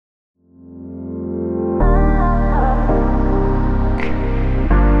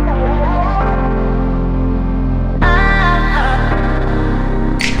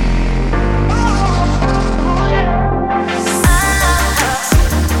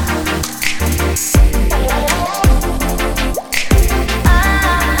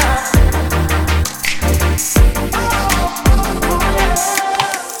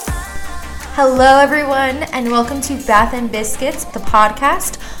Hello everyone, and welcome to Bath and Biscuits, the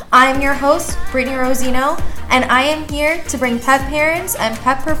podcast. I'm your host, Brittany Rosino, and I am here to bring pet parents and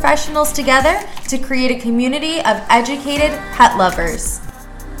pet professionals together to create a community of educated pet lovers.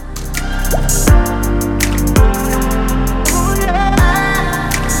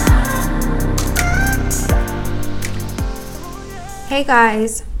 Hey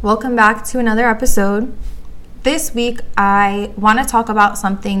guys, welcome back to another episode. This week, I want to talk about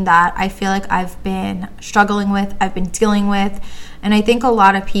something that I feel like I've been struggling with, I've been dealing with, and I think a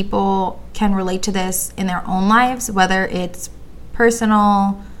lot of people can relate to this in their own lives, whether it's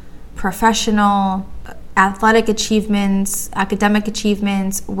personal, professional, athletic achievements, academic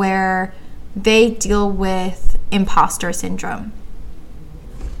achievements, where they deal with imposter syndrome.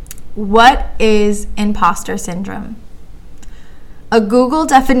 What is imposter syndrome? A Google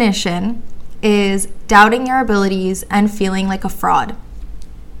definition is doubting your abilities and feeling like a fraud.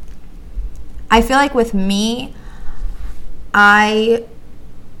 I feel like with me, I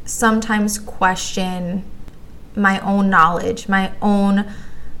sometimes question my own knowledge, my own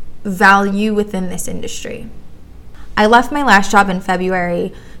value within this industry. I left my last job in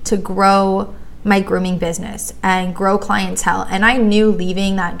February to grow my grooming business and grow clientele. And I knew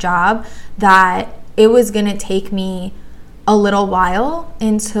leaving that job that it was going to take me a little while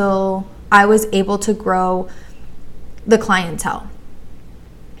until I was able to grow the clientele.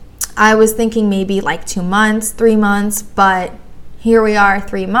 I was thinking maybe like 2 months, 3 months, but here we are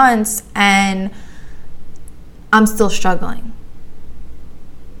 3 months and I'm still struggling.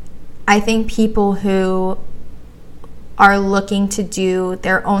 I think people who are looking to do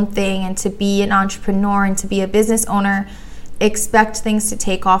their own thing and to be an entrepreneur and to be a business owner expect things to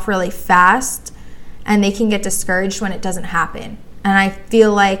take off really fast, and they can get discouraged when it doesn't happen. And I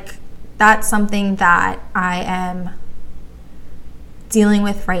feel like that's something that I am dealing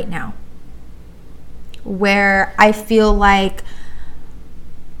with right now, where I feel like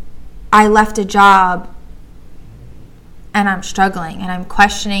I left a job and I'm struggling and I'm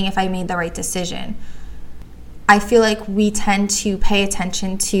questioning if I made the right decision. I feel like we tend to pay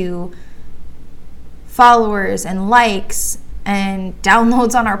attention to followers and likes and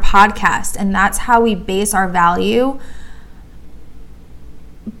downloads on our podcast, and that's how we base our value.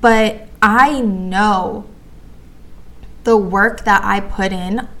 But I know the work that I put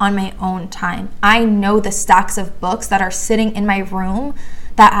in on my own time. I know the stacks of books that are sitting in my room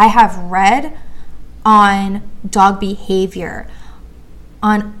that I have read on dog behavior,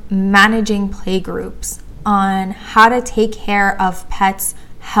 on managing play groups, on how to take care of pets'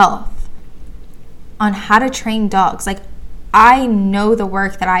 health, on how to train dogs. Like, I know the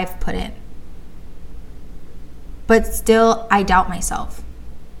work that I've put in. But still, I doubt myself.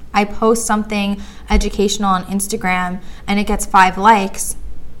 I post something educational on Instagram and it gets 5 likes,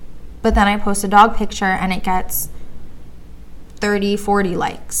 but then I post a dog picture and it gets 30, 40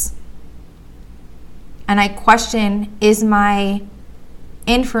 likes. And I question, is my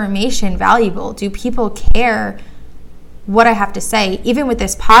information valuable? Do people care what I have to say? Even with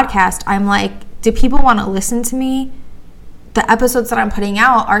this podcast, I'm like, do people want to listen to me? The episodes that I'm putting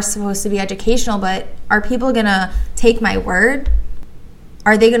out are supposed to be educational, but are people going to take my word?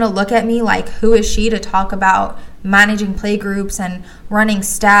 Are they going to look at me like, who is she to talk about managing play groups and running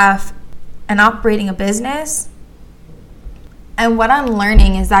staff and operating a business? And what I'm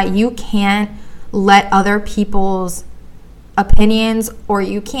learning is that you can't let other people's opinions, or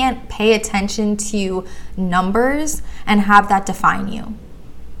you can't pay attention to numbers and have that define you.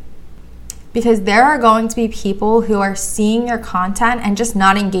 Because there are going to be people who are seeing your content and just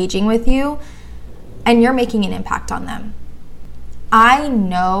not engaging with you, and you're making an impact on them. I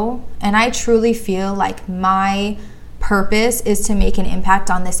know, and I truly feel like my purpose is to make an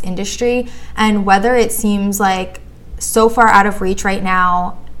impact on this industry. And whether it seems like so far out of reach right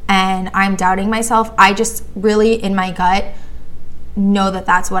now and I'm doubting myself, I just really, in my gut, know that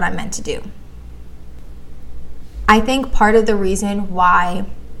that's what I'm meant to do. I think part of the reason why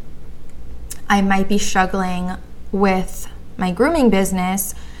I might be struggling with my grooming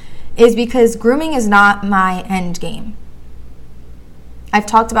business is because grooming is not my end game. I've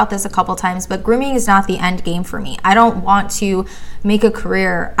talked about this a couple times, but grooming is not the end game for me. I don't want to make a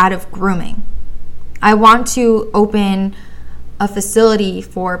career out of grooming. I want to open a facility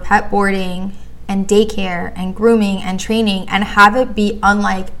for pet boarding and daycare and grooming and training and have it be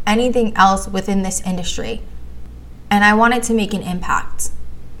unlike anything else within this industry. And I want it to make an impact.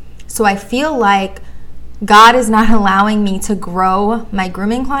 So I feel like God is not allowing me to grow my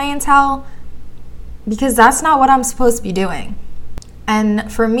grooming clientele because that's not what I'm supposed to be doing.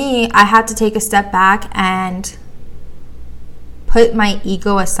 And for me, I had to take a step back and put my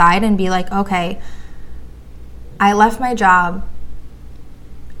ego aside and be like, okay, I left my job.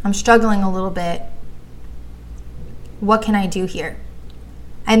 I'm struggling a little bit. What can I do here?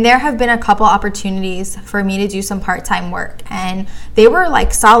 And there have been a couple opportunities for me to do some part-time work, and they were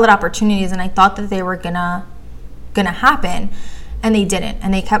like solid opportunities, and I thought that they were gonna happen, and they didn't,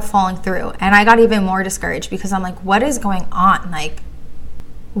 and they kept falling through. And I got even more discouraged because I'm like, what is going on? Like,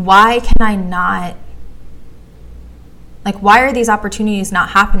 why are these opportunities not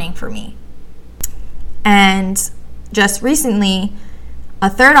happening for me? And just recently, a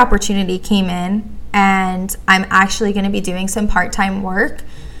third opportunity came in, and I'm actually going to be doing some part-time work.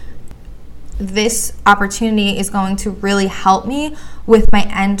 This opportunity is going to really help me with my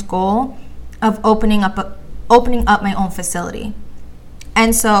end goal of opening up my own facility.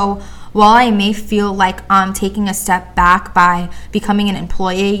 And so while I may feel like I'm taking a step back by becoming an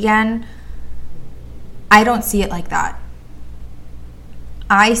employee again, I don't see it like that.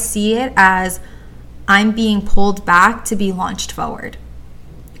 I see it as I'm being pulled back to be launched forward.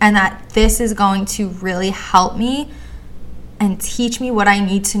 And that this is going to really help me and teach me what I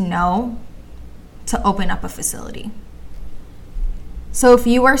need to know to open up a facility. So if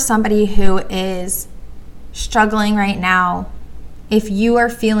you are somebody who is struggling right now, if you are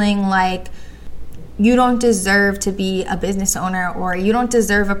feeling like you don't deserve to be a business owner, or you don't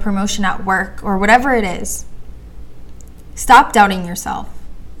deserve a promotion at work, or whatever it is, stop doubting yourself.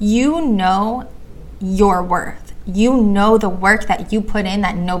 You know your worth. You know the work that you put in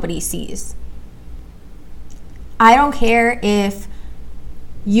that nobody sees. I don't care if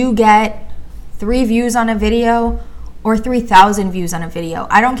you get 3 views on a video or 3,000 views on a video.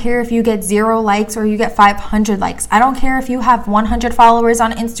 I don't care if you get 0 likes or you get 500 likes. I don't care if you have 100 followers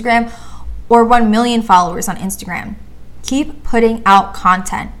on Instagram or 1 million followers on Instagram. Keep putting out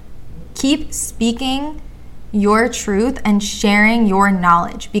content. Keep speaking your truth and sharing your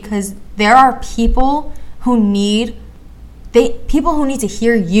knowledge, because there are people who need to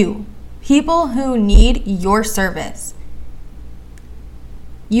hear you. People who need your service.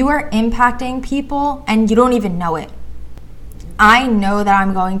 You are impacting people and you don't even know it. I know that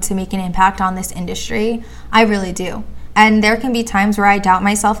I'm going to make an impact on this industry. I really do. And there can be times where I doubt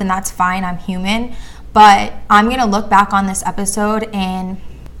myself, and that's fine. I'm human. But I'm going to look back on this episode in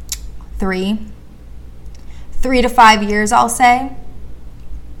 3 to 5 years, I'll say.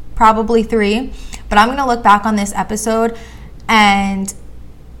 Probably 3. But I'm going to look back on this episode and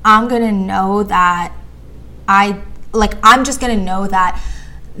I'm going to know that I'm just going to know that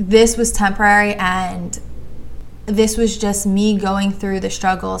this was temporary, and this was just me going through the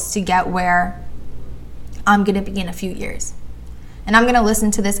struggles to get where I'm going to be in a few years. And I'm going to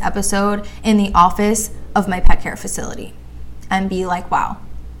listen to this episode in the office of my pet care facility and be like, wow,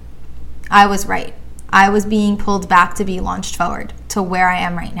 I was right. I was being pulled back to be launched forward to where I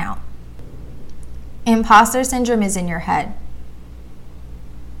am right now. Imposter syndrome is in your head.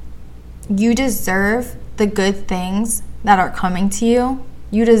 You deserve the good things that are coming to you.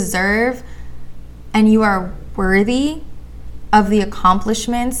 You deserve and you are worthy of the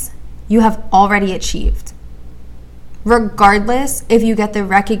accomplishments you have already achieved. Regardless if you get the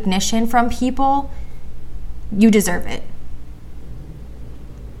recognition from people, you deserve it.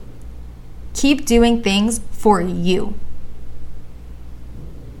 Keep doing things for you.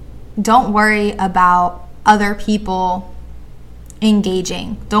 Don't worry about other people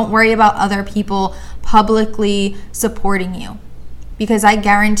engaging. Don't worry about other people publicly supporting you, because I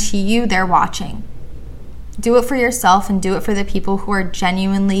guarantee you they're watching. Do it for yourself and do it for the people who are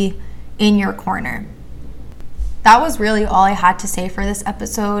genuinely in your corner. That was really all I had to say for this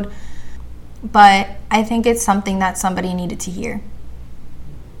episode, but I think it's something that somebody needed to hear.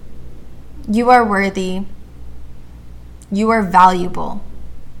 You are worthy. You are valuable.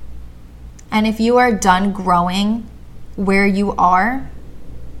 And if you are done growing where you are,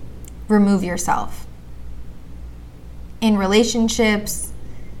 remove yourself. In relationships,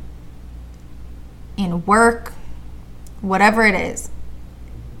 in work, whatever it is.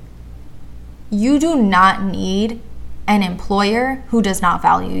 You do not need an employer who does not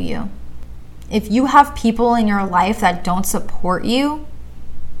value you. If you have people in your life that don't support you,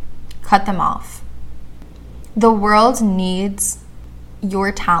 cut them off. The world needs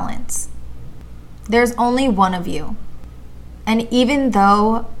your talents. There's only one of you. And even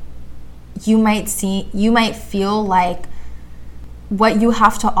though you might feel like what you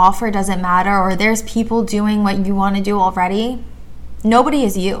have to offer doesn't matter, or there's people doing what you want to do already, nobody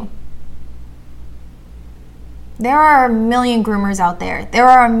is you. There are a million groomers out there. There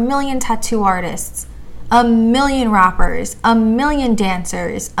are a million tattoo artists, a million rappers, a million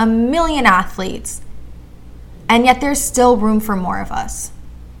dancers, a million athletes. And yet there's still room for more of us.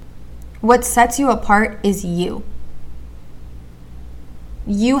 What sets you apart is you.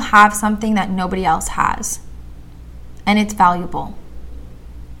 You have something that nobody else has, and it's valuable.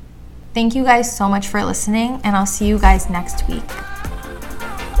 Thank you guys so much for listening, and I'll see you guys next week.